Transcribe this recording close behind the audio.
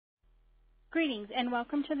Greetings and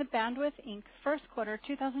welcome to the Bandwidth Inc. First Quarter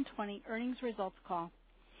 2020 Earnings Results Call.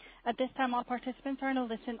 At this time, all participants are in a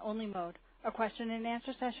listen-only mode. A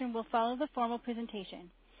question-and-answer session will follow the formal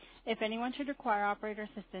presentation. If anyone should require operator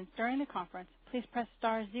assistance during the conference, please press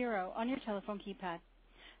star 0 on your telephone keypad.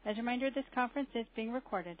 As a reminder, this conference is being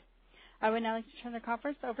recorded. I would now like to turn the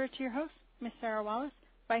conference over to your host, Ms. Sarah Wallace,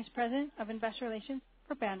 Vice President of Investor Relations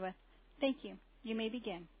for Bandwidth. Thank you. You may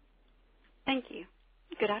begin. Thank you.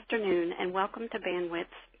 Good afternoon and welcome to Bandwidth's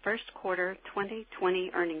First Quarter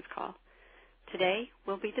 2020 Earnings Call. Today,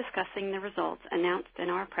 we'll be discussing the results announced in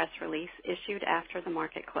our press release issued after the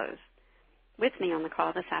market close. With me on the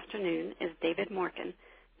call this afternoon is David Morken,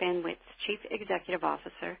 Bandwidth's Chief Executive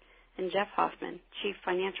Officer, and Jeff Hoffman, Chief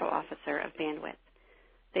Financial Officer of Bandwidth.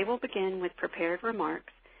 They will begin with prepared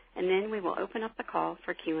remarks, and then we will open up the call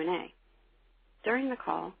for Q&A. During the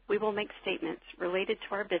call, we will make statements related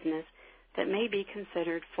to our business that may be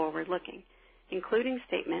considered forward-looking, including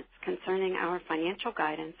statements concerning our financial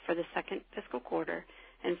guidance for the second fiscal quarter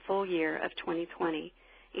and full year of 2020,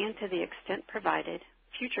 and to the extent provided,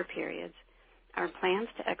 future periods, our plans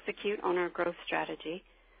to execute on our growth strategy,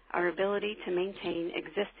 our ability to maintain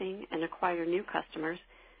existing and acquire new customers,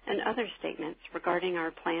 and other statements regarding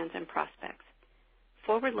our plans and prospects.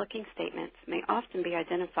 Forward-looking statements may often be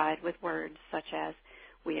identified with words such as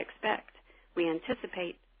we expect, we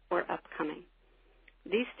anticipate, or upcoming.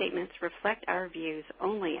 These statements reflect our views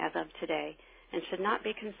only as of today and should not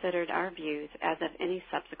be considered our views as of any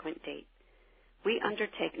subsequent date. We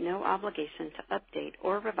undertake no obligation to update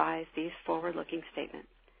or revise these forward-looking statements.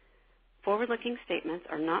 Forward-looking statements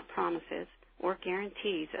are not promises or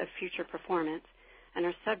guarantees of future performance and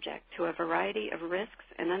are subject to a variety of risks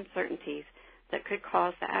and uncertainties that could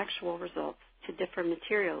cause the actual results to differ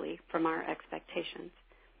materially from our expectations.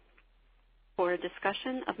 For a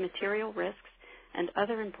discussion of material risks and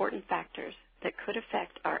other important factors that could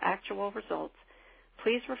affect our actual results,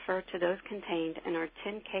 please refer to those contained in our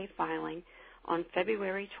 10-K filing on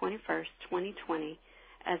February 21st, 2020,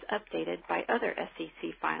 as updated by other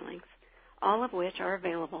SEC filings, all of which are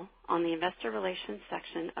available on the Investor Relations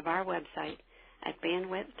section of our website at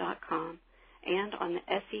bandwidth.com and on the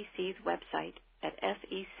SEC's website at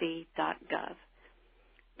sec.gov.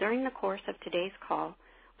 During the course of today's call,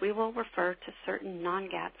 we will refer to certain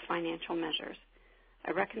non-GAAP financial measures.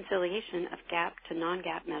 A reconciliation of GAAP to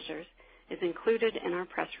non-GAAP measures is included in our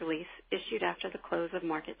press release issued after the close of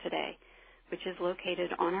market today, which is located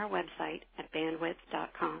on our website at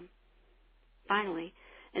bandwidth.com. Finally,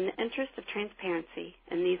 in the interest of transparency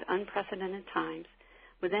in these unprecedented times,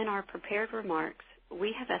 within our prepared remarks,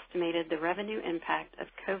 we have estimated the revenue impact of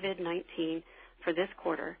COVID-19 for this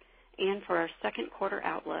quarter and for our second quarter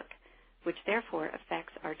outlook, which therefore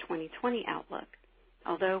affects our 2020 outlook,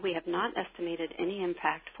 although we have not estimated any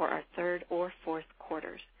impact for our third or fourth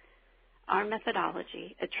quarters. Our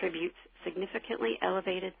methodology attributes significantly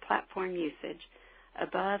elevated platform usage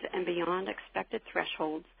above and beyond expected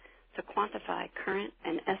thresholds to quantify current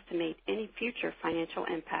and estimate any future financial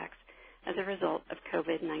impacts as a result of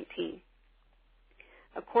COVID-19.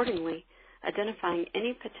 Accordingly, identifying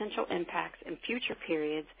any potential impacts in future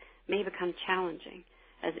periods may become challenging,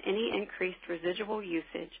 as any increased residual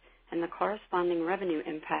usage and the corresponding revenue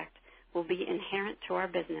impact will be inherent to our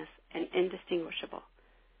business and indistinguishable.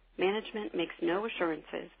 Management makes no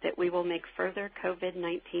assurances that we will make further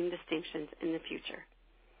COVID-19 distinctions in the future.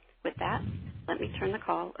 With that, let me turn the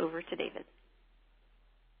call over to David.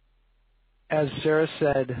 As Sarah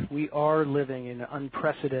said, we are living in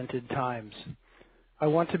unprecedented times. I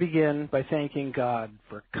want to begin by thanking God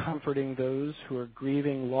for comforting those who are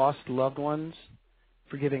grieving lost loved ones,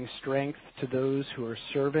 for giving strength to those who are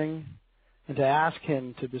serving, and to ask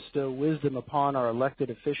Him to bestow wisdom upon our elected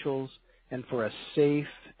officials and for a safe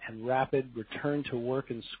and rapid return to work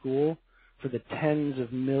and school for the tens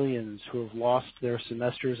of millions who have lost their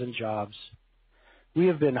semesters and jobs. We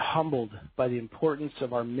have been humbled by the importance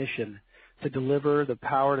of our mission to deliver the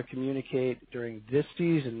power to communicate during this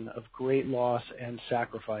season of great loss and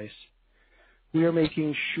sacrifice. We are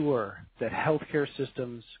making sure that healthcare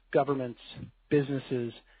systems, governments,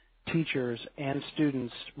 businesses, teachers, and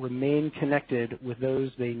students remain connected with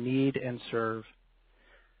those they need and serve.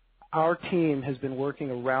 Our team has been working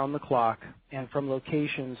around the clock and from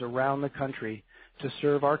locations around the country to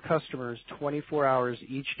serve our customers 24 hours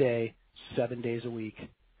each day, 7 days a week.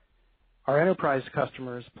 Our enterprise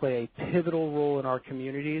customers play a pivotal role in our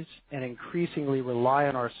communities and increasingly rely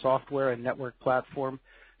on our software and network platform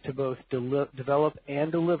to both develop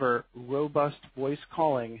and deliver robust voice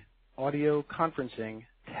calling, audio conferencing,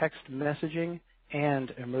 text messaging,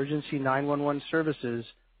 and emergency 911 services,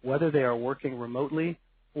 whether they are working remotely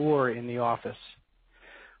or in the office.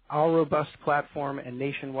 Our robust platform and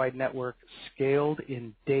nationwide network scaled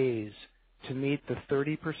in days to meet the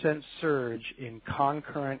 30% surge in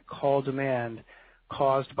concurrent call demand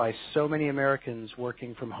caused by so many Americans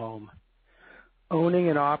working from home. Owning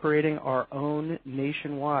and operating our own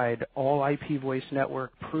nationwide all-IP voice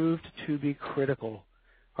network proved to be critical.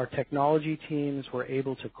 Our technology teams were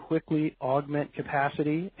able to quickly augment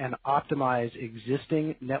capacity and optimize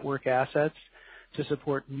existing network assets to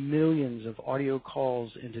support millions of audio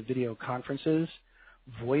calls into video conferences,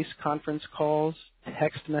 voice conference calls,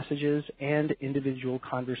 text messages, and individual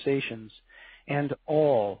conversations, and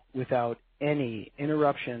all without any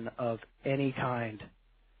interruption of any kind.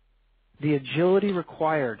 The agility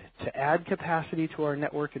required to add capacity to our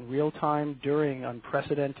network in real time during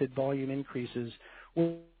unprecedented volume increases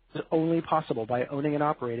was only possible by owning and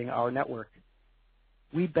operating our network.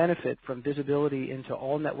 We benefit from visibility into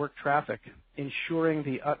all network traffic, ensuring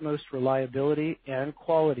the utmost reliability and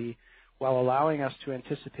quality while allowing us to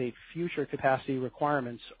anticipate future capacity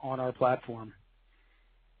requirements on our platform.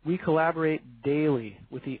 We collaborate daily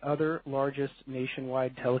with the other largest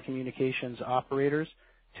nationwide telecommunications operators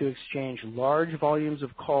to exchange large volumes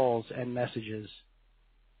of calls and messages.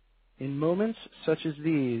 In moments such as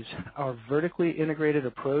these, our vertically integrated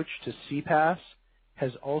approach to CPaaS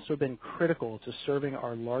has also been critical to serving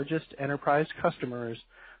our largest enterprise customers,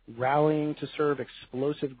 rallying to serve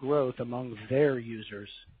explosive growth among their users.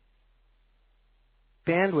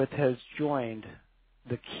 Bandwidth has joined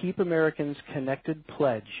the Keep Americans Connected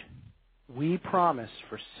pledge. We promise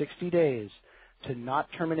for 60 days to not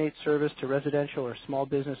terminate service to residential or small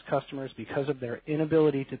business customers because of their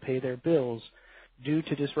inability to pay their bills due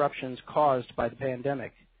to disruptions caused by the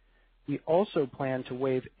pandemic. We also plan to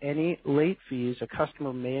waive any late fees a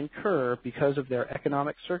customer may incur because of their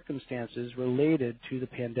economic circumstances related to the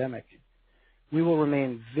pandemic. We will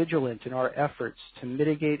remain vigilant in our efforts to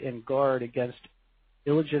mitigate and guard against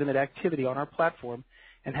illegitimate activity on our platform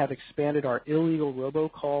and have expanded our illegal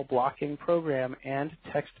robocall blocking program and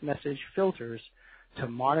text message filters to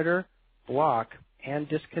monitor, block, and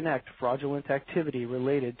disconnect fraudulent activity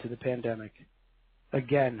related to the pandemic.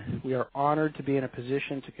 Again, we are honored to be in a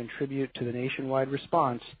position to contribute to the nationwide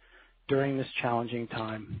response during this challenging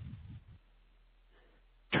time.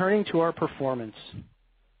 Turning to our performance,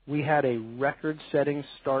 we had a record-setting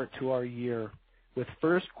start to our year, with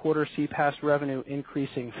first quarter CPaaS revenue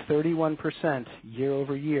increasing 31% year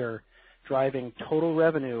over year, driving total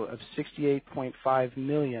revenue of $68.5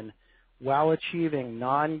 million, while achieving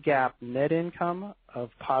non-GAAP net income of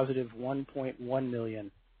positive $1.1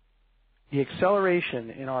 million. The acceleration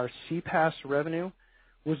in our CPaaS revenue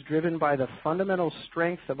was driven by the fundamental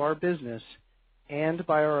strength of our business and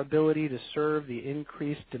by our ability to serve the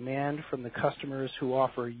increased demand from the customers who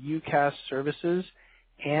offer UCaaS services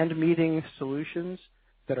and meeting solutions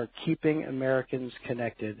that are keeping Americans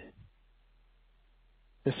connected.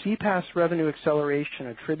 The CPaaS revenue acceleration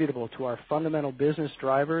attributable to our fundamental business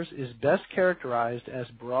drivers is best characterized as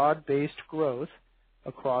broad-based growth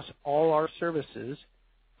across all our services,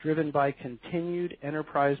 driven by continued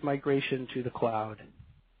enterprise migration to the cloud.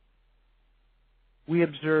 We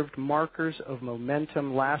observed markers of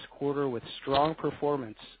momentum last quarter with strong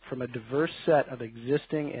performance from a diverse set of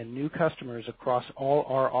existing and new customers across all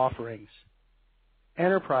our offerings.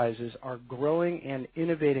 Enterprises are growing and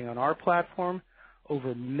innovating on our platform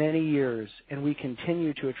over many years, and we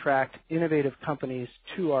continue to attract innovative companies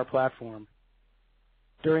to our platform.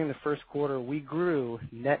 During the first quarter, we grew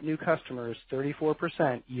net new customers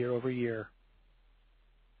 34% year over year.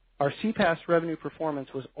 Our CPaaS revenue performance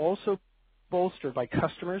was also bolstered by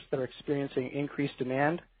customers that are experiencing increased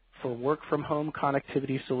demand for work-from-home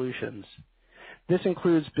connectivity solutions. This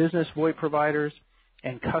includes business VoIP providers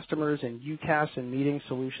and customers in UCaaS and meeting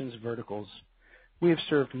solutions verticals. We have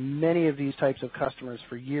served many of these types of customers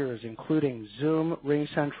for years, including Zoom,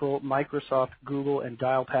 RingCentral, Microsoft, Google, and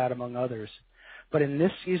Dialpad, among others. But in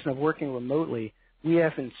this season of working remotely, we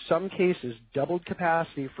have in some cases doubled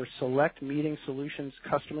capacity for select meeting solutions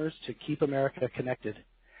customers to keep America connected.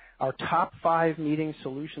 Our top 5 meeting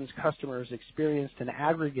solutions customers experienced an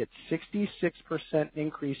aggregate 66%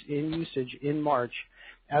 increase in usage in March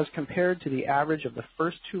as compared to the average of the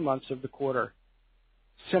first 2 months of the quarter.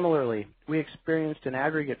 Similarly, we experienced an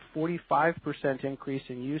aggregate 45% increase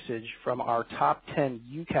in usage from our top 10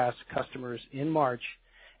 UCaaS customers in March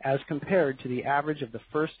as compared to the average of the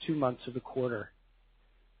first 2 months of the quarter.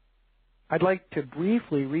 I'd like to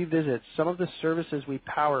briefly revisit some of the services we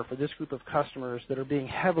power for this group of customers that are being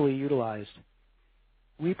heavily utilized.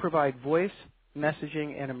 We provide voice,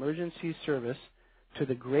 messaging, and emergency service to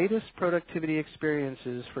the greatest productivity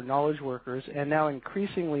experiences for knowledge workers and now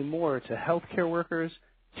increasingly more to healthcare workers,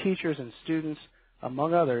 teachers, and students,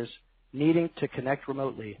 among others, needing to connect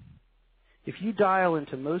remotely. If you dial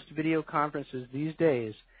into most video conferences these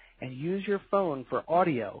days and use your phone for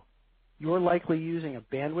audio, you're likely using a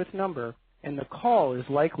bandwidth number and the call is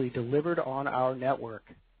likely delivered on our network.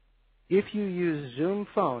 If you use Zoom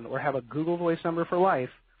Phone or have a Google Voice number for life,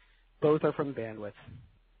 both are from bandwidth.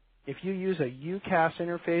 If you use a UCAS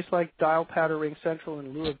interface like DialPad or RingCentral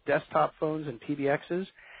in lieu of desktop phones and PBXs,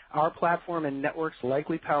 our platform and networks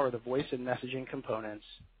likely power the voice and messaging components.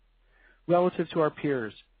 Relative to our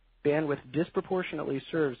peers, bandwidth disproportionately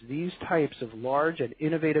serves these types of large and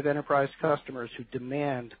innovative enterprise customers who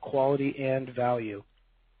demand quality and value.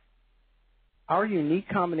 Our unique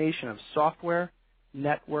combination of software,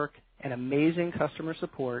 network, and amazing customer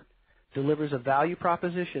support delivers a value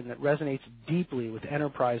proposition that resonates deeply with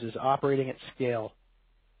enterprises operating at scale.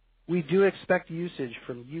 We do expect usage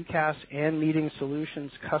from UCAS and Meeting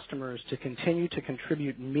Solutions customers to continue to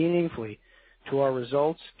contribute meaningfully to our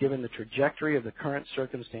results given the trajectory of the current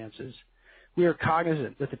circumstances. We are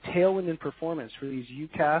cognizant that the tailwind in performance for these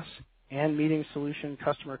UCAS and Meeting Solution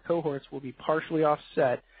customer cohorts will be partially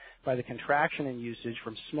offset by the contraction in usage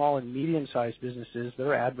from small and medium-sized businesses that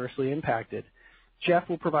are adversely impacted. Jeff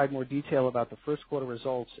will provide more detail about the first quarter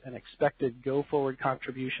results and expected go-forward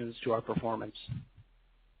contributions to our performance.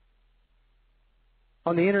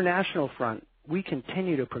 On the international front, we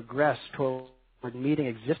continue to progress toward meeting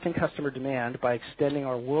existing customer demand by extending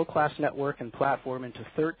our world-class network and platform into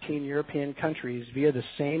 13 European countries via the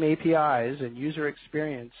same APIs and user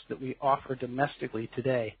experience that we offer domestically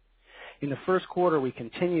today. In the first quarter, we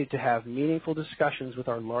continued to have meaningful discussions with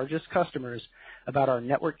our largest customers about our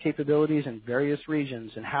network capabilities in various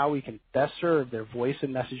regions and how we can best serve their voice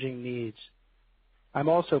and messaging needs. I'm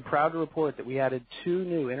also proud to report that we added 2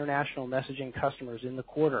 new international messaging customers in the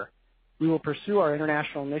quarter. We will pursue our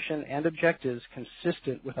international mission and objectives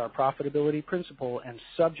consistent with our profitability principle and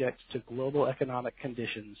subject to global economic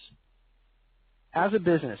conditions. As a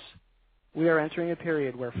business, we are entering a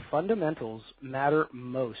period where fundamentals matter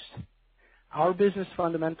most. Our business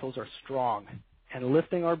fundamentals are strong and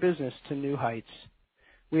lifting our business to new heights.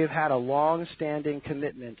 We have had a long-standing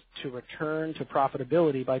commitment to return to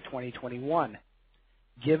profitability by 2021.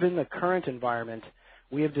 Given the current environment,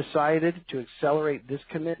 we have decided to accelerate this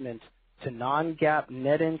commitment to non-GAAP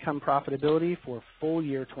net income profitability for full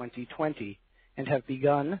year 2020 and have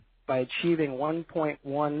begun by achieving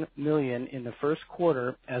 $1.1 million in the first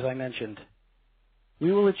quarter, as I mentioned.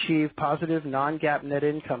 We will achieve positive non-GAAP net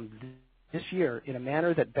income this year in a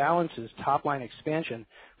manner that balances top-line expansion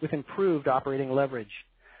with improved operating leverage.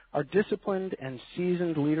 Our disciplined and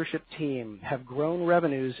seasoned leadership team have grown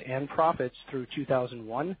revenues and profits through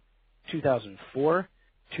 2001, 2004,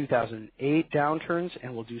 2008 downturns,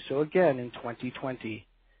 and will do so again in 2020.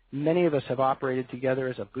 Many of us have operated together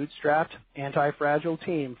as a bootstrapped, anti-fragile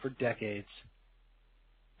team for decades.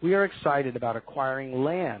 We are excited about acquiring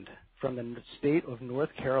land from the state of North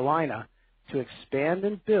Carolina to expand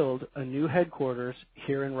and build a new headquarters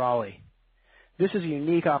here in Raleigh. This is a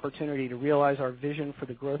unique opportunity to realize our vision for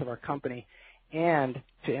the growth of our company and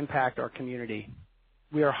to impact our community.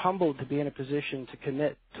 We are humbled to be in a position to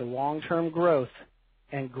commit to long-term growth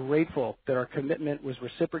and grateful that our commitment was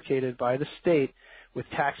reciprocated by the state with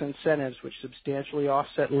tax incentives which substantially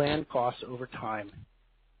offset land costs over time.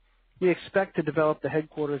 We expect to develop the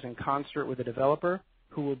headquarters in concert with a developer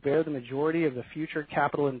who will bear the majority of the future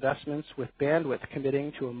capital investments, with Bandwidth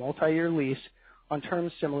committing to a multi-year lease on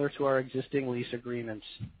terms similar to our existing lease agreements.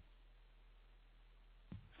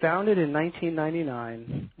 Founded in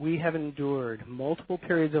 1999, we have endured multiple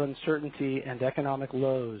periods of uncertainty and economic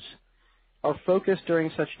lows. Our focus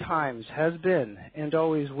during such times has been and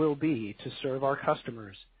always will be to serve our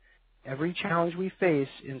customers. Every challenge we face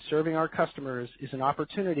in serving our customers is an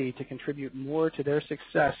opportunity to contribute more to their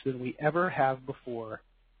success than we ever have before.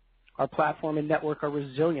 Our platform and network are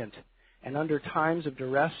resilient, and under times of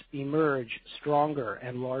duress emerge stronger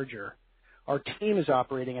and larger. Our team is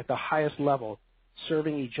operating at the highest level,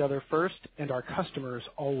 serving each other first and our customers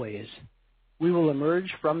always. We will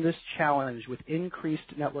emerge from this challenge with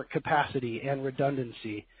increased network capacity and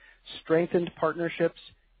redundancy, strengthened partnerships,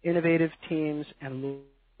 innovative teams, and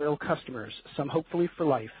loyal customers, some hopefully for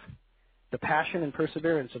life. The passion and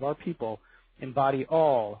perseverance of our people embody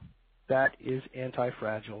all that is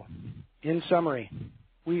anti-fragile. In summary,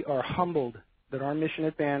 we are humbled that our mission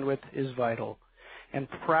at Bandwidth is vital and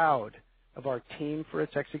proud of our team for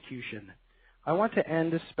its execution. I want to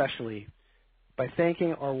end especially by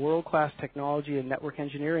thanking our world-class technology and network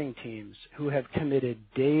engineering teams who have committed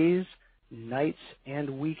days, nights and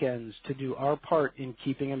weekends to do our part in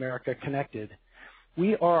keeping America connected.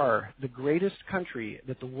 We are the greatest country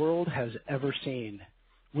that the world has ever seen.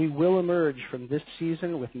 We will emerge from this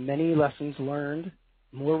season with many lessons learned,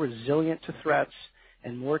 more resilient to threats,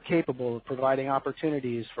 and more capable of providing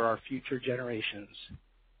opportunities for our future generations.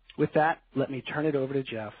 With that, let me turn it over to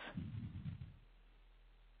Jeff.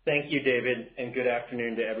 Thank you, David, and good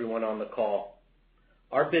afternoon to everyone on the call.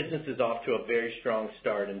 Our business is off to a very strong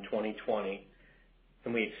start in 2020,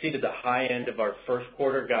 and we exceeded the high end of our first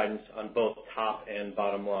quarter guidance on both top and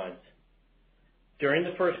bottom lines. During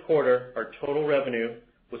the first quarter, our total revenue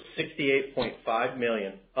was $68.5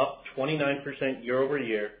 million, up 29% year over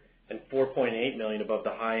year and $4.8 million above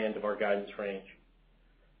the high end of our guidance range.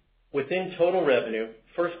 Within total revenue,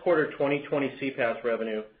 first quarter 2020 CPaaS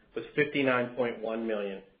revenue was $59.1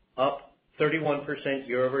 million, up 31%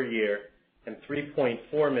 year over year and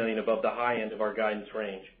 $3.4 million above the high end of our guidance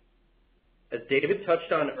range. As David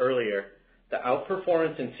touched on earlier, the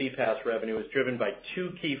outperformance in CPaaS revenue was driven by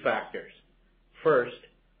two key factors. First,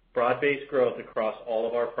 broad-based growth across all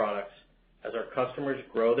of our products as our customers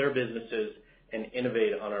grow their businesses and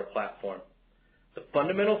innovate on our platform. The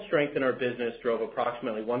fundamental strength in our business drove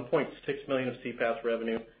approximately $1.6 million of CPaaS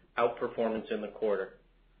revenue outperformance in the quarter.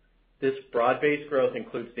 This broad-based growth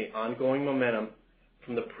includes the ongoing momentum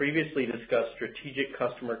from the previously discussed strategic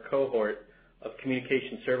customer cohort of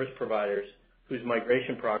communication service providers whose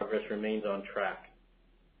migration progress remains on track.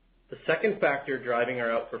 The second factor driving our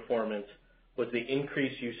outperformance was the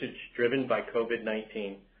increased usage driven by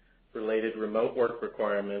COVID-19 related remote work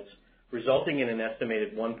requirements, resulting in an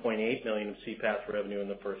estimated $1.8 million of CPaaS revenue in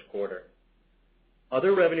the first quarter.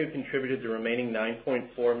 Other revenue contributed the remaining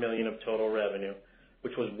 $9.4 million of total revenue,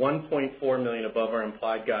 which was $1.4 million above our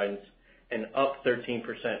implied guidance and up 13%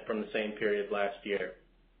 from the same period last year.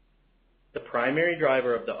 The primary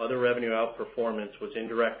driver of the other revenue outperformance was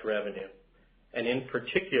indirect revenue, and in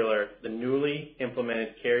particular, the newly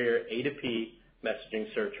implemented carrier A2P messaging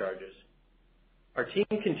surcharges. Our team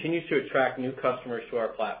continues to attract new customers to our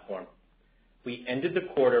platform. We ended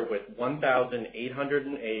the quarter with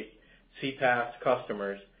 1,808 CPaaS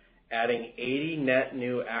customers, adding 80 net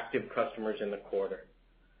new active customers in the quarter.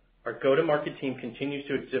 Our go-to-market team continues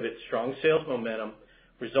to exhibit strong sales momentum,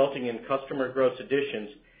 resulting in customer gross additions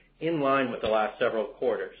in line with the last several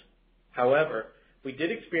quarters. However, we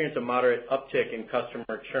did experience a moderate uptick in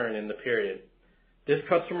customer churn in the period. This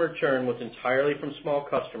customer churn was entirely from small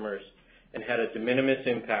customers and had a de minimis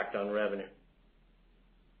impact on revenue.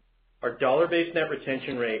 Our dollar-based net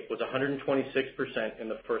retention rate was 126% in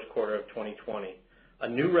the first quarter of 2020, a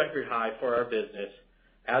new record high for our business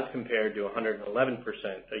as compared to 111%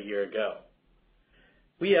 a year ago.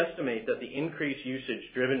 We estimate that the increased usage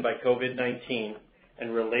driven by COVID-19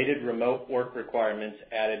 and related remote work requirements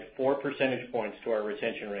added 4 percentage points to our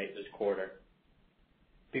retention rate this quarter.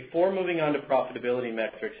 Before moving on to profitability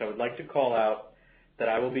metrics, I would like to call out that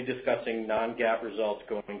I will be discussing non-GAAP results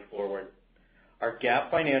going forward. Our GAAP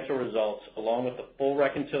financial results, along with the full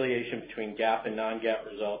reconciliation between GAAP and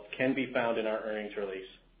non-GAAP results, can be found in our earnings release.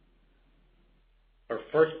 Our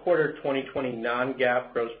first quarter 2020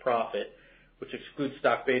 non-GAAP gross profit, which excludes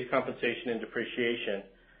stock-based compensation and depreciation,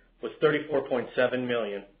 was $34.7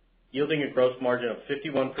 million, yielding a gross margin of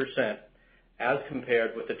 51% as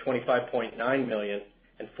compared with the $25.9 million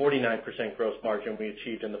and 49% gross margin we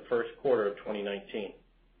achieved in the first quarter of 2019.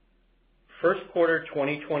 First quarter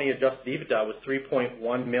 2020 adjusted EBITDA was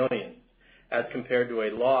 $3.1 million as compared to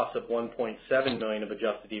a loss of $1.7 million of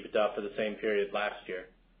adjusted EBITDA for the same period last year.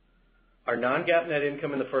 Our non-GAAP net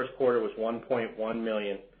income in the first quarter was $1.1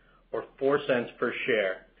 million, or 4 cents per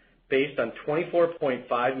share, based on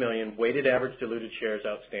 24.5 million weighted average diluted shares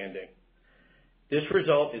outstanding. This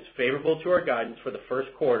result is favorable to our guidance for the first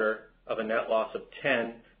quarter of a net loss of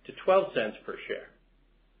 10 to 12 cents per share.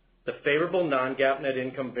 The favorable non-GAAP net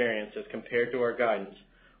income variance as compared to our guidance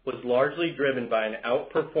was largely driven by an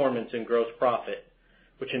outperformance in gross profit,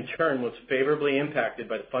 which in turn was favorably impacted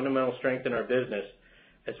by the fundamental strength in our business,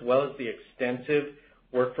 as well as the extensive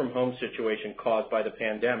work-from-home situation caused by the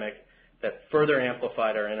pandemic that further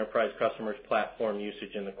amplified our enterprise customers' platform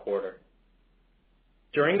usage in the quarter.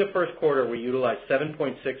 During the first quarter, we utilized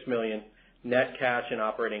 $7.6 million net cash in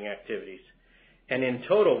operating activities, and in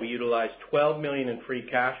total, we utilized $12 million in free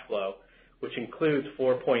cash flow, which includes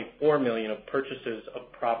 $4.4 million of purchases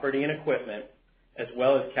of property and equipment, as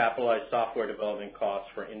well as capitalized software development costs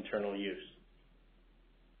for internal use.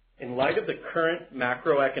 In light of the current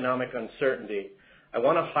macroeconomic uncertainty, I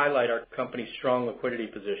want to highlight our company's strong liquidity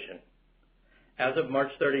position. As of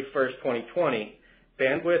March 31st, 2020,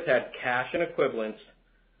 Bandwidth had cash and equivalents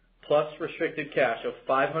plus restricted cash of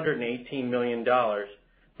 $518 million,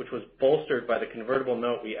 which was bolstered by the convertible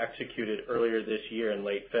note we executed earlier this year in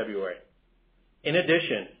late February. In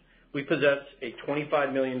addition, we possess a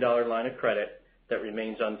 $25 million line of credit that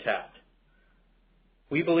remains untapped.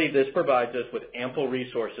 We believe this provides us with ample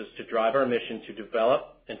resources to drive our mission to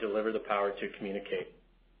develop and deliver the power to communicate.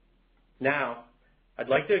 Now, I'd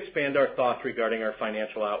like to expand our thoughts regarding our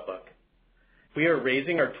financial outlook. We are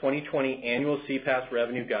raising our 2020 annual CPaaS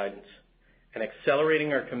revenue guidance and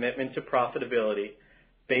accelerating our commitment to profitability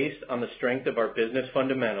based on the strength of our business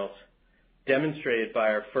fundamentals, demonstrated by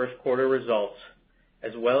our first quarter results,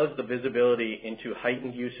 as well as the visibility into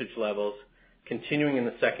heightened usage levels continuing in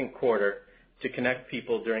the second quarter to connect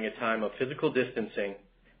people during a time of physical distancing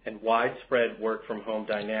and widespread work-from-home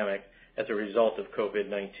dynamic as a result of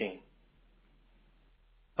COVID-19.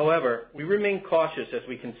 However, we remain cautious as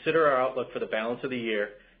we consider our outlook for the balance of the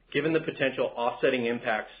year, given the potential offsetting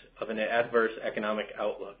impacts of an adverse economic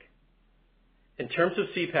outlook. In terms of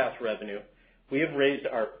CPaaS revenue, we have raised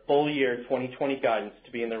our full year 2020 guidance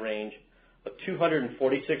to be in the range of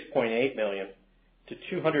 $246.8 million to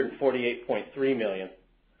 $248.3 million,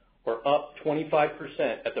 or up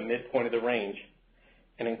 25% at the midpoint of the range,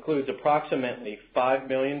 and includes approximately $5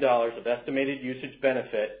 million of estimated usage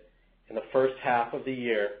benefit in the first half of the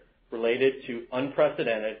year related to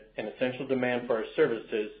unprecedented and essential demand for our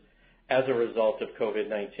services as a result of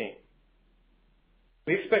COVID-19.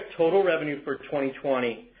 We expect total revenue for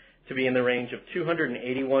 2020 to be in the range of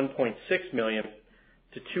 $281.6 million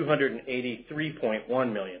to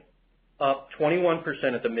 $283.1 million, up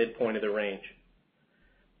 21% at the midpoint of the range.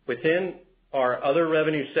 Within our other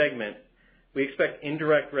revenue segment, we expect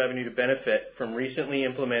indirect revenue to benefit from recently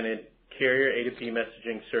implemented carrier A2P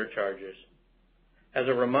messaging surcharges. As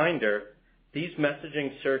a reminder, these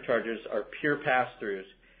messaging surcharges are pure pass-throughs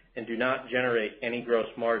and do not generate any gross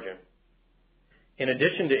margin. In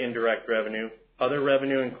addition to indirect revenue, other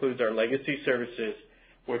revenue includes our legacy services,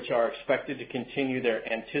 which are expected to continue their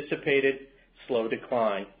anticipated slow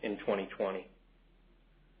decline in 2020.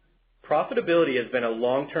 Profitability has been a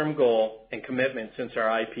long-term goal and commitment since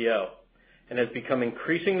our IPO and has become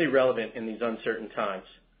increasingly relevant in these uncertain times.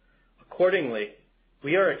 Accordingly,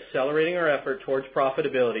 we are accelerating our effort towards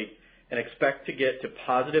profitability and expect to get to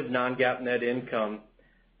positive non-GAAP net income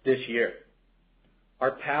this year.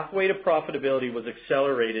 Our pathway to profitability was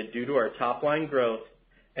accelerated due to our top-line growth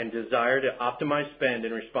and desire to optimize spend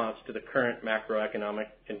in response to the current macroeconomic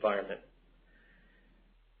environment.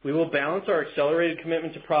 We will balance our accelerated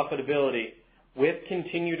commitment to profitability with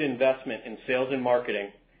continued investment in sales and marketing,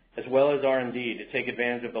 as well as R&D, to take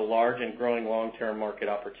advantage of the large and growing long-term market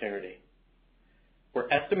opportunity. We're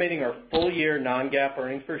estimating our full-year non-GAAP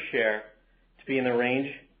earnings per share to be in the range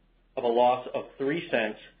of a loss of 3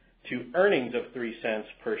 cents to earnings of 3 cents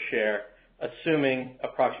per share, assuming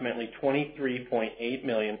approximately 23.8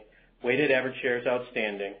 million weighted average shares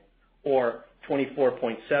outstanding, or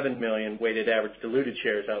 24.7 million weighted average diluted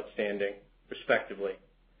shares outstanding, respectively.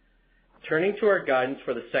 Turning to our guidance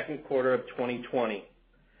for the second quarter of 2020,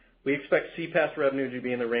 we expect CPaaS revenue to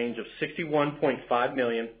be in the range of $61.5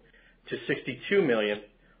 million to $62 million,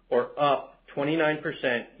 or up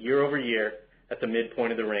 29% year over year at the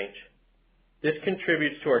midpoint of the range. This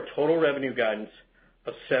contributes to our total revenue guidance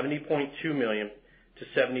of $70.2 million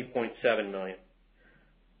to $70.7 million.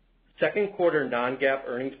 Second quarter non-GAAP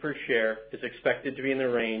earnings per share is expected to be in the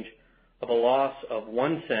range of a loss of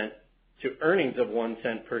 1 cent to earnings of 1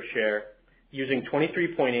 cent per share, using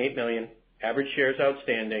 23.8 million average shares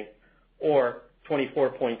outstanding, or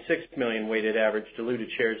 24.6 million weighted average diluted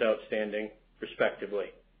shares outstanding, respectively.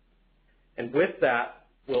 And with that,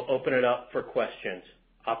 we'll open it up for questions.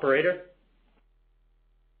 Operator?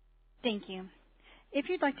 Thank you. If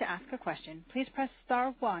you'd like to ask a question, please press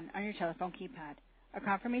star 1 on your telephone keypad. A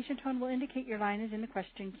confirmation tone will indicate your line is in the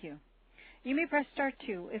question queue. You may press star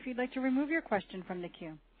 2 if you'd like to remove your question from the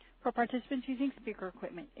queue. For participants using speaker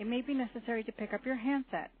equipment, it may be necessary to pick up your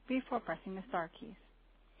handset before pressing the star keys.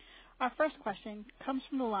 Our first question comes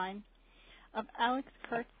from the line of Alex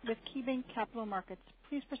Kurtz with KeyBanc Capital Markets.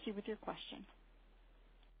 Please proceed with your question.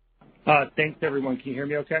 Thanks, everyone. Can you hear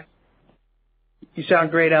me okay? You sound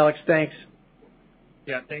great, Alex. Thanks.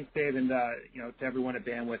 Yeah, thanks, Dave, and to everyone at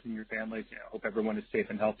Bandwidth and your families. I hope everyone is safe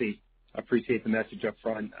and healthy. I appreciate the message up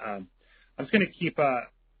front. I'm just going to keep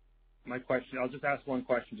my question. I'll just ask one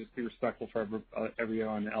question, just to be respectful for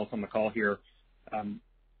everyone else on the call here.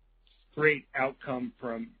 Great outcome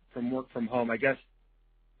from work from home. I guess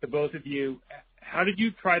to both of you, how did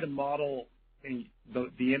you try to model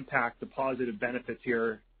the impact, the positive benefits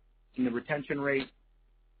here in the retention rate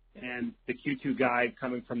and the Q2 guide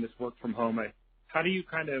coming from this work from home? how do you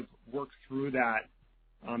kind of work through that?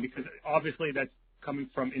 Because obviously that's coming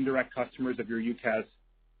from indirect customers of your UCaaS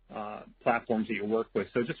platforms that you work with.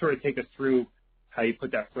 So just sort of take us through how you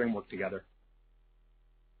put that framework together.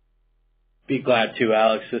 Be glad to,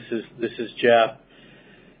 Alex. This is Jeff.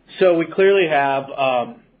 So we clearly have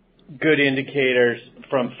good indicators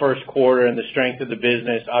from first quarter and the strength of the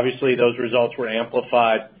business. Obviously, those results were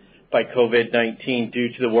amplified by COVID-19 due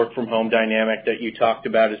to the work from home dynamic that you talked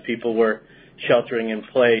about as people were sheltering in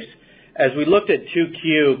place. As we looked at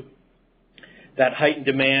 2Q, that heightened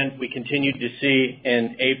demand we continued to see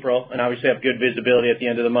in April, and obviously have good visibility at the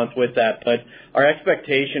end of the month with that. But our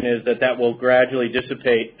expectation is that will gradually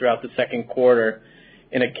dissipate throughout the second quarter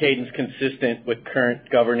in a cadence consistent with current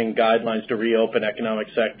governing guidelines to reopen economic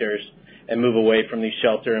sectors and move away from these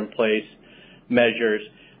shelter-in-place measures.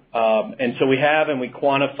 And so we have, and we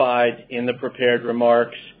quantified in the prepared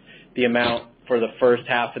remarks, the amount for the first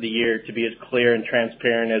half of the year to be as clear and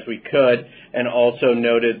transparent as we could, and also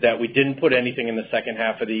noted that we didn't put anything in the second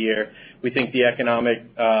half of the year. We think the economic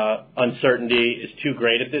uncertainty is too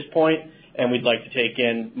great at this point, and we'd like to take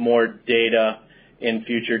in more data in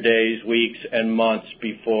future days, weeks, and months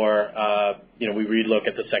before we relook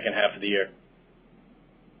at the second half of the year.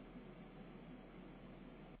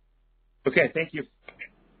 Okay, thank you.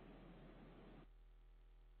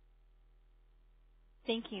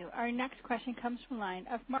 Thank you. Our next question comes from the line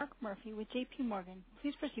of Mark Murphy with J.P. Morgan.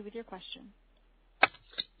 Please proceed with your question.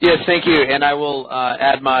 Yes, thank you, and I will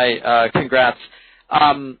add my congrats.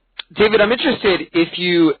 David, I'm interested if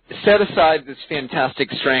you set aside this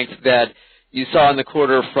fantastic strength that you saw in the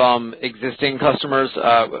quarter from existing customers,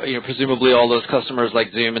 presumably all those customers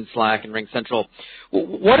like Zoom and Slack and RingCentral.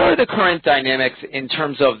 What are the current dynamics in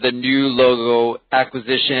terms of the new logo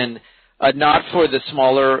acquisition, not for the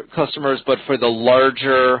smaller customers, but for the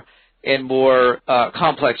larger and more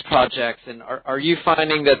complex projects? And are you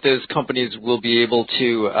finding that those companies will be able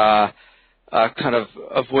to kind of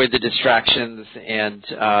avoid the distractions and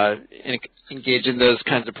engage in those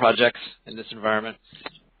kinds of projects in this environment?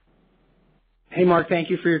 Hey, Mark, thank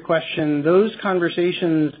you for your question. Those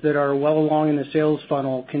conversations that are well along in the sales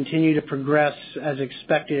funnel continue to progress as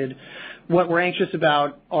expected. What we're anxious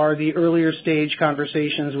about are the earlier stage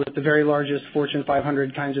conversations with the very largest Fortune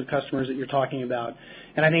 500 kinds of customers that you're talking about.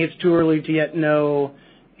 And I think it's too early to yet know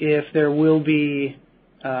if there will be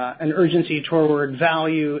an urgency toward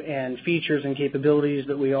value and features and capabilities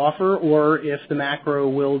that we offer, or if the macro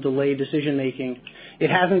will delay decision making. It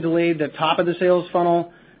hasn't delayed the top of the sales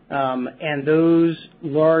funnel, and those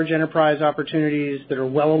large enterprise opportunities that are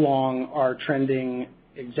well along are trending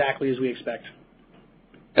exactly as we expect.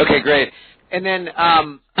 Okay, great. And then,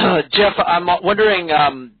 Jeff, I'm wondering,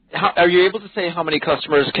 are you able to say how many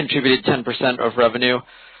customers contributed 10% of revenue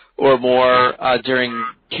or more during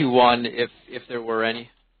Q1, if there were any?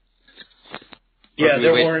 Yeah,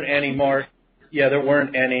 there weren't any, Mark. Yeah, there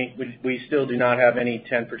weren't any. We still do not have any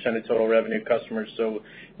 10% of total revenue customers, so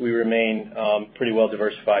we remain pretty well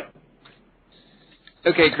diversified.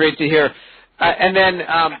 Okay, great to hear. And then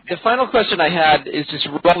the final question I had is just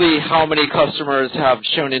roughly how many customers have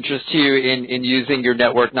shown interest to you in using your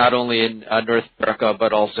network, not only in North America,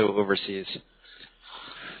 but also overseas?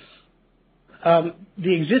 The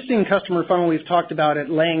existing customer funnel we've talked about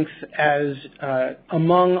at length as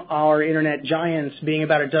among our internet giants being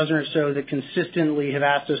about a dozen or so that consistently have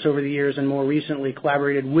asked us over the years and more recently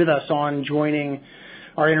collaborated with us on joining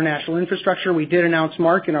our international infrastructure. We did announce,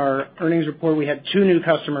 Mark, in our earnings report, we had 2 new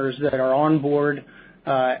customers that are on board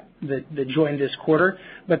that joined this quarter.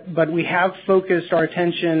 But we have focused our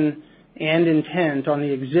attention and intent on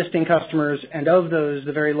the existing customers, and of those,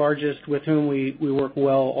 the very largest with whom we work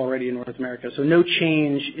well already in North America. So no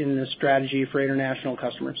change in the strategy for international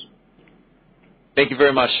customers. Thank you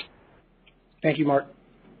very much. Thank you, Mark.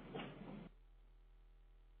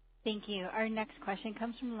 Thank you. Our next question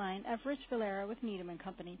comes from the line of Rich Valera with Needham &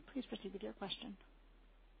 Company. Please proceed with your question.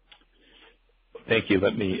 Thank you.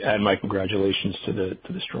 Let me add my congratulations to the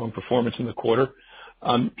strong performance in the quarter.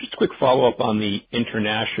 Just a quick follow-up on the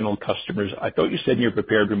international customers. I thought you said in your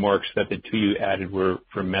prepared remarks that the 2 you added were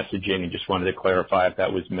for messaging, and just wanted to clarify if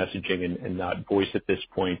that was messaging and not voice at this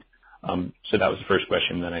point. So that was the first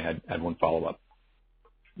question, then I had one follow-up.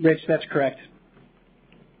 Rich, that's correct.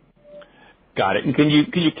 Got it. And can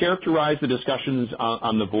you characterize the discussions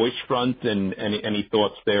on the voice front, and any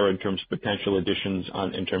thoughts there in terms of potential additions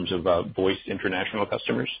in terms of voice international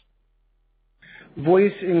customers?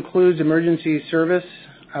 Voice includes emergency service,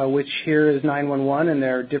 which here is 911, and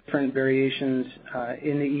there are different variations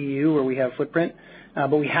in the EU where we have footprint.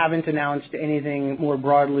 But we haven't announced anything more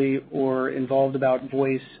broadly or involved about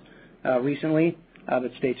voice recently,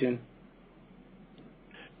 but stay tuned.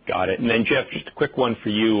 Got it. And then, Jeff, just a quick one for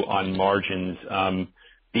you on margins.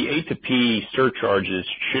 The A2P surcharges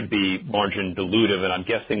should be margin dilutive, and I'm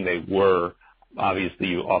guessing they were. Obviously,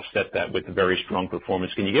 you offset that with a very strong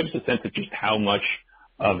performance. Can you give us a sense of just how much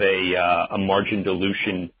of a margin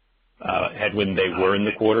dilution headwind they were in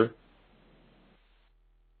the quarter?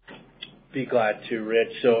 Be glad to,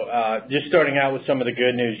 Rich. So just starting out with some of the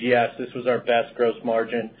good news, yes, this was our best gross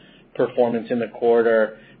margin performance in the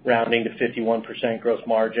quarter, rounding to 51% gross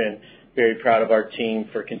margin. Very proud of our team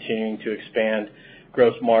for continuing to expand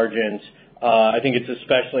gross margins. I think it's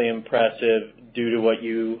especially impressive due to what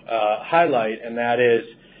you highlight, and that is,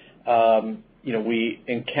 we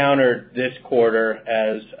encountered this quarter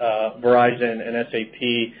as Verizon and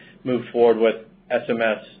SAP moved forward with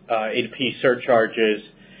SMS A2P surcharges,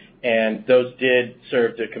 and those did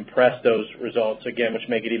serve to compress those results again, which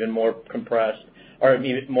make it even more compressed, or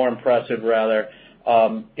even more impressive rather.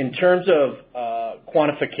 In terms of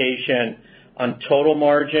quantification on total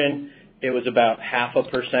margin, it was about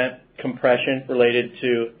 0.5% compression related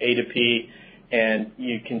to A2P, and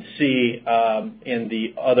you can see in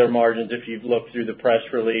the other margins, if you've looked through the press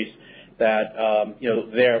release, that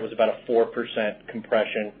there it was about a 4%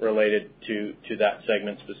 compression related to that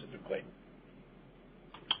segment specifically.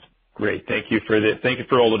 Great. Thank you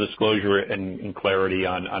for all the disclosure and clarity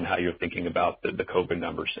on how you're thinking about the COVID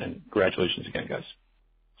numbers. And congratulations again, guys.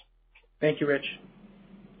 Thank you, Rich.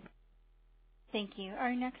 Thank you.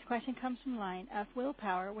 Our next question comes from the line of Will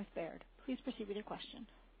Power with Baird. Please proceed with your question.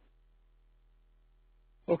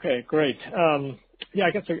 Okay, great.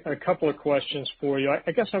 I guess a couple of questions for you.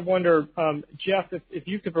 I guess I wonder, Jeff, if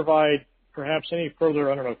you could provide perhaps any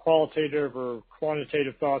further, qualitative or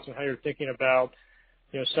quantitative thoughts on how you're thinking about,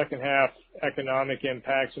 second half economic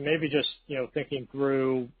impacts, and maybe just, thinking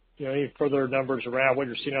through, any further numbers around what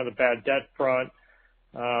you're seeing on the bad debt front,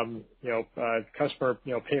 customer,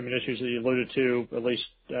 payment issues that you alluded to, at least,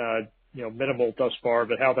 minimal thus far,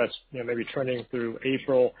 but how that's, maybe trending through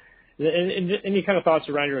April. And any kind of thoughts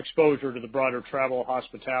around your exposure to the broader travel,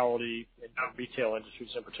 hospitality, and retail industries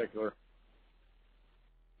in particular?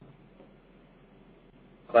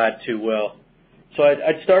 Glad to, Will. So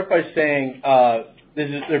I'd start by saying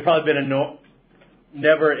there's probably been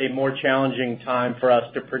never a more challenging time for us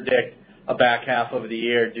to predict a back half of the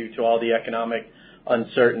year due to all the economic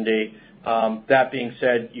uncertainty. That being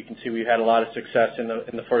said, you can see we've had a lot of success in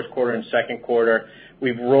the first quarter and second quarter.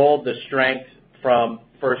 We've rolled the strength from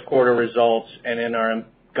first quarter results and in our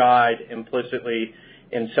guide implicitly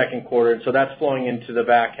in second quarter. And so that's flowing into the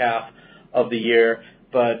back half of the year.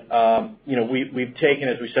 But, we've taken,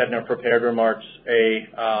 as we said in our prepared remarks, a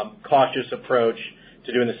cautious approach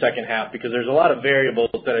to doing the second half because there's a lot of variables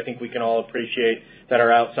that I think we can all appreciate that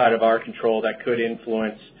are outside of our control that could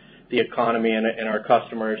influence the economy and our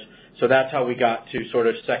customers. So that's how we got to sort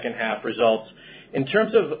of second half results. In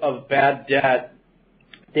terms of bad debt,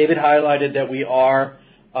 David highlighted that we are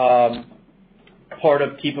part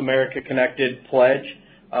of Keep America Connected pledge,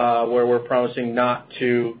 where we're promising not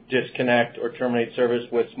to disconnect or terminate service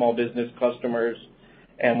with small business customers,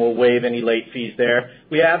 and we'll waive any late fees there.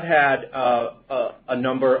 We have had a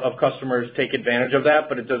number of customers take advantage of that,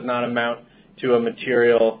 but it does not amount to a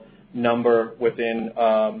material number within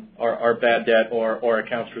our bad debt or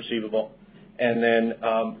accounts receivable. And then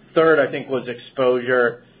third, I think, was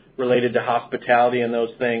exposure related to hospitality and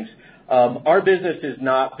those things. Our business is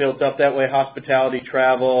not built up that way. Hospitality,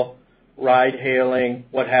 travel, ride hailing,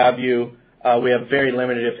 what have you. We have very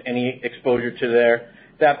limited, if any, exposure to there.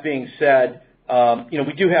 That being said,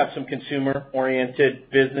 we do have some consumer-oriented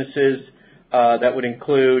businesses that would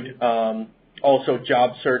include also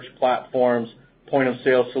job search platforms,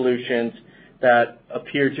 point-of-sale solutions that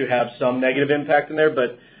appear to have some negative impact in there.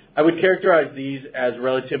 But I would characterize these as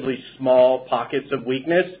relatively small pockets of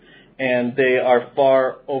weakness, and they are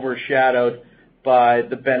far overshadowed by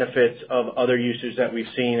the benefits of other uses that we've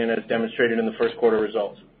seen and as demonstrated in the first quarter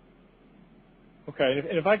results. Okay,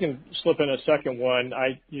 and if I can slip in a second one,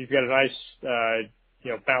 you've got a nice,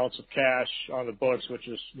 balance of cash on the books, which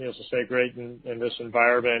is, needless to say, great in this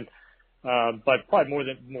environment, but probably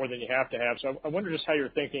more than you have to have. So I wonder just how you're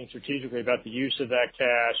thinking strategically about the use of that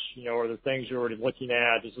cash. Are there things you're already looking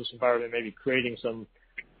at? Is this environment maybe creating some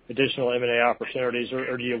additional M&A opportunities,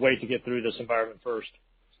 or do you wait to get through this environment first?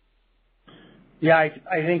 Yeah,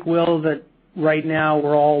 I think, Will, that right now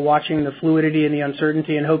we're all watching the fluidity and the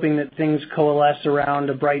uncertainty and hoping that things coalesce around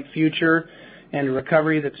a bright future and a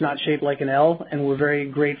recovery that's not shaped like an L. And we're very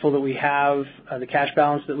grateful that we have the cash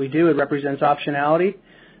balance that we do. It represents optionality,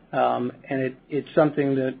 and it's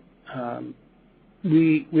something that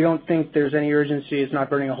we don't think there's any urgency. It's not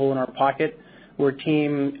burning a hole in our pocket. We're a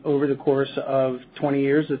team over the course of 20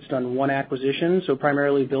 years that's done one acquisition, so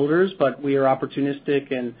primarily builders, but we are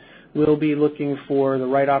opportunistic and we'll be looking for the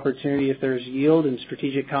right opportunity if there's yield and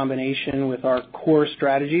strategic combination with our core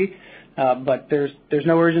strategy. But there's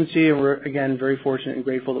no urgency, and we're, again, very fortunate and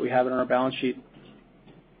grateful that we have it on our balance sheet.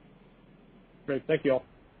 Great. Thank you all.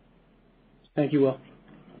 Thank you, Will.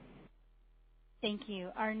 Thank you.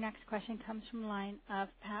 Our next question comes from the line of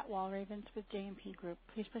Pat Walravens with JMP Group.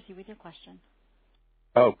 Please proceed with your question.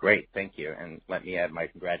 Oh, great. Thank you. And let me add my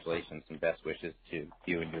congratulations and best wishes to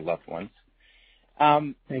you and your loved ones.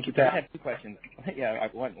 Thank you, Pat. I have two questions. Yeah,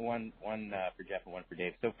 one for Jeff and one for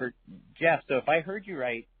Dave. So for Jeff, so if I heard you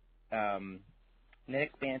right, net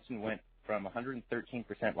expansion went from 113%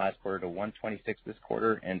 last quarter to 126% this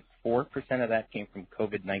quarter, and 4% of that came from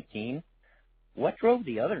COVID-19. What drove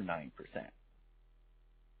the other 9%?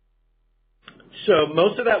 So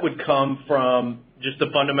most of that would come from just the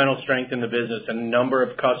fundamental strength in the business and a number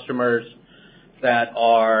of customers that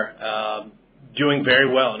are doing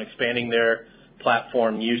very well and expanding their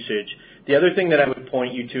platform usage. The other thing that I would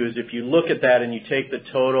point you to is if you look at that and you take the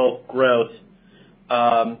total growth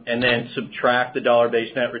and then subtract the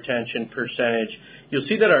dollar-based net retention percentage, you'll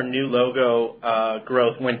see that our new logo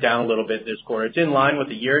growth went down a little bit this quarter. It's in line with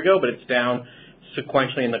a year ago, but it's down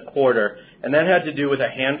sequentially in the quarter. And that had to do with a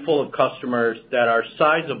handful of customers that are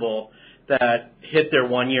sizable that hit their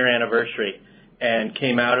one-year anniversary and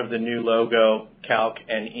came out of the new logo calc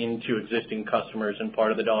and into existing customers and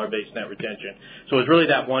part of the dollar-based net retention. So it was really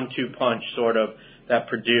that 1-2 punch sort of that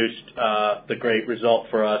produced the great result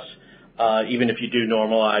for us, even if you do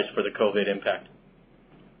normalize for the COVID impact.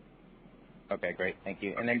 Okay, great. Thank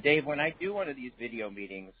you. And then, Dave, when I do one of these video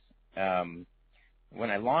meetings, when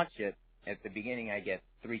I launch it, at the beginning I get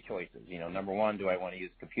three choices. You know, number one, do I want to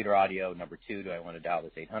use computer audio? Number two, do I want to dial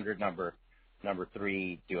this 800 number? Number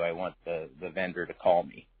three, do I want the vendor to call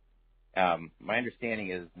me? My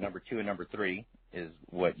understanding is number two and number three is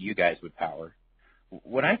what you guys would power.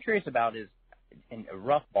 What I'm curious about is, in a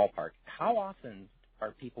rough ballpark, how often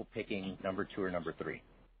are people picking number two or number three?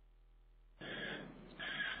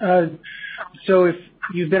 So if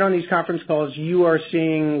you've been on these conference calls, you are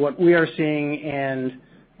seeing what we are seeing, and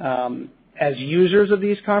as users of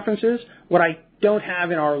these conferences, what I don't have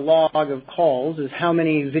in our log of calls is how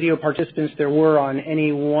many video participants there were on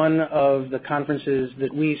any one of the conferences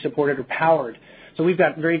that we supported or powered. So we've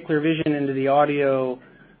got very clear vision into the audio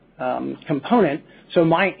component. So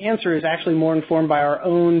my answer is actually more informed by our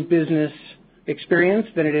own business experience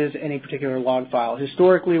than it is any particular log file.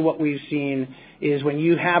 Historically, what we've seen is when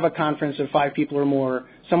you have a conference of 5 people or more,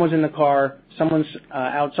 someone's in the car, someone's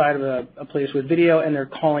outside of a place with video, and they're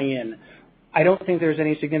calling in. I don't think there's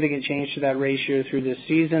any significant change to that ratio through this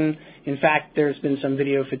season. In fact, there's been some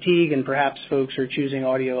video fatigue, and perhaps folks are choosing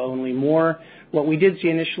audio only more. What we did see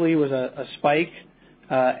initially was a spike,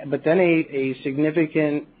 but then a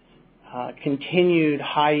significant continued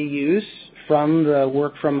high use from the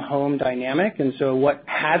work from home dynamic. And so what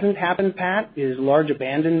hasn't happened, Pat, is large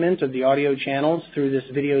abandonment of the audio channels through this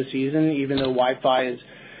video season, even though Wi-Fi is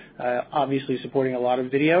obviously supporting a lot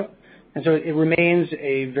of video. And so it remains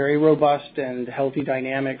a very robust and healthy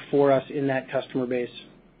dynamic for us in that customer base.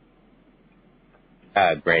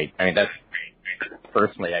 Great. I mean, that's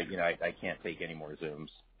personally, I can't take any more Zooms.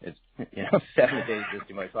 It's 7 days is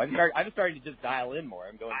too much. So I'm starting to just dial in more.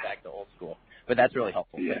 I'm going back to old school, but that's really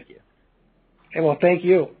helpful. Yeah. Thank you. Okay, well, thank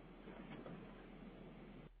you.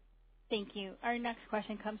 Thank you. Our next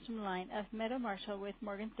question comes from the line of Meta Marshall with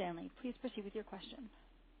Morken Stanley. Please proceed with your question.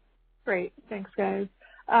 Great. Thanks, guys.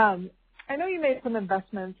 I know you made some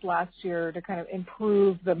investments last year to kind of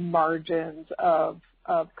improve the margins of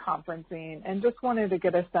conferencing, and just wanted to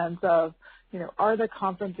get a sense of, are the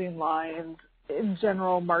conferencing lines in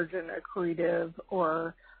general margin accretive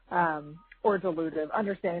or dilutive,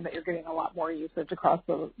 understanding that you're getting a lot more usage across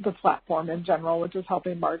the platform in general, which is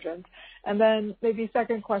helping margins. And then maybe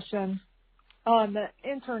second question, on the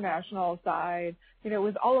international side,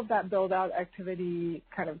 was all of that build-out activity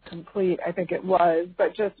kind of complete? I think it was,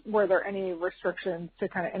 but just were there any restrictions to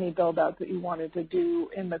kind of any build-outs that you wanted to do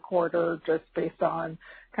in the quarter just based on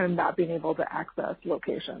kind of not being able to access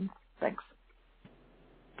locations? Thanks.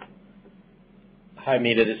 Hi,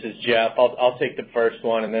 Meta. This is Jeff. I'll take the first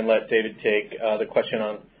one and then let David take the question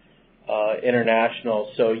on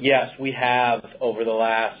international. So, yes, we have, over the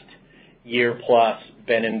last year plus,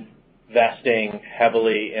 been investing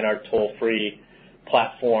heavily in our toll-free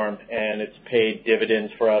platform, and it's paid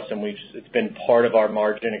dividends for us, and it's been part of our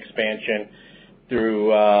margin expansion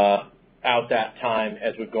throughout that time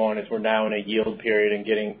as we've gone, as we're now in a yield period and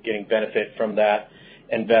getting benefit from that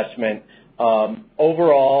investment.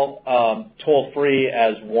 Overall, toll-free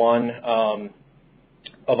as one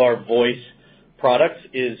of our voice products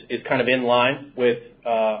is kind of in line with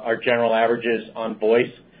our general averages on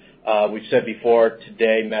voice. We've said before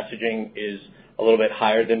today messaging is a little bit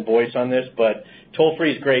higher than voice on this, but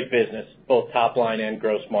toll-free is great business, both top line and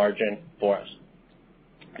gross margin for us.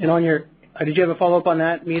 And on your, did you have a follow-up on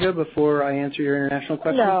that, Mita, before I answer your international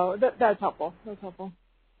question? No, that's helpful. That's helpful.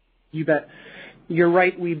 You bet. You're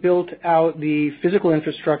right. We built out the physical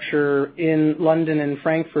infrastructure in London and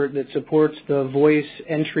Frankfurt that supports the voice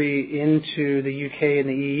entry into the UK and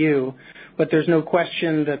the EU. But there's no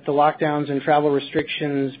question that the lockdowns and travel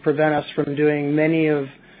restrictions prevent us from doing many of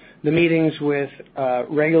the meetings with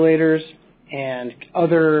regulators and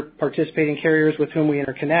other participating carriers with whom we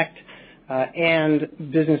interconnect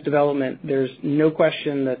and business development. There's no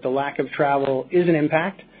question that the lack of travel is an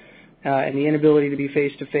impact and the inability to be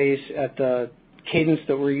face-to-face at the cadence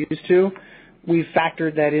that we're used to. We've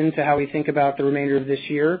factored that into how we think about the remainder of this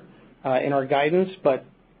year in our guidance, but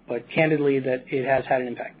candidly that it has had an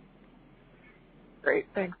impact. Great.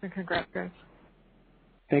 Thanks, and congrats, guys.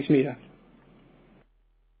 Thanks, Mita.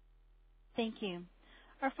 Thank you.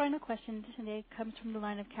 Our final question today comes from the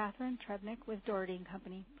line of Catherine Trebnick with Doherty &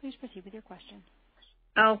 Company. Please proceed with your question.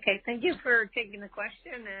 Okay, thank you for taking the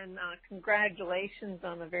question, and congratulations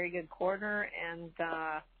on a very good quarter, and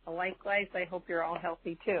likewise, I hope you're all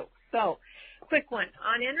healthy too. So, quick one.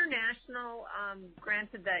 On international,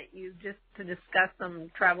 granted that you just to discuss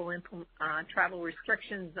some travel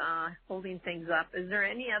restrictions holding things up, is there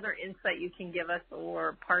any other insight you can give us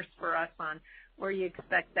or parse for us on where you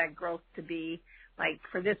expect that growth to be? Like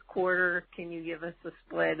for this quarter, can you give us a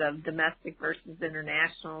split of domestic versus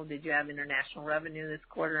international? Did you have international revenue this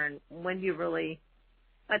quarter? And when do you really,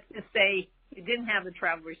 let's just say you didn't have the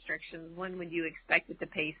travel restrictions, when would you expect it to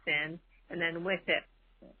pace in? And then with it,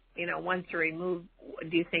 once you're removed,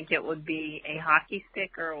 do you think it would be a hockey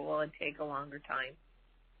stick or will it take a longer time?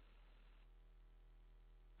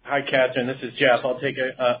 Hi, Catherine. This is Jeff. I'll take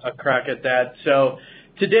a crack at that. So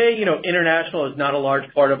today, international is not a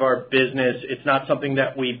large part of our business. It's not something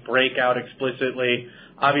that we break out explicitly.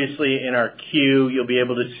 Obviously, in our Q, you'll be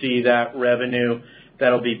able to see that revenue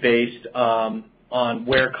that'll be based on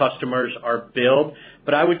where customers are billed.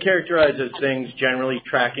 But I would characterize as things generally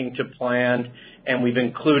tracking to plan, and we've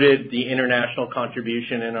included the international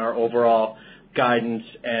contribution in our overall guidance,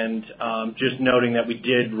 and just noting that we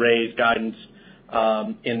did raise guidance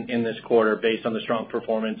in this quarter based on the strong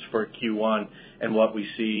performance for Q1 and what we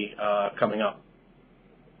see coming up.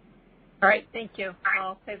 All right, thank you.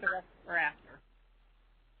 I'll save the rest for after.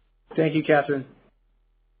 Thank you, Catherine.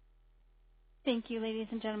 Thank you, ladies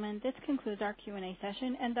and gentlemen. This concludes our Q&A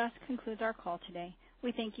session and thus concludes our call today.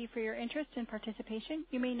 We thank you for your interest and participation.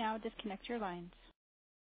 You may now disconnect your lines.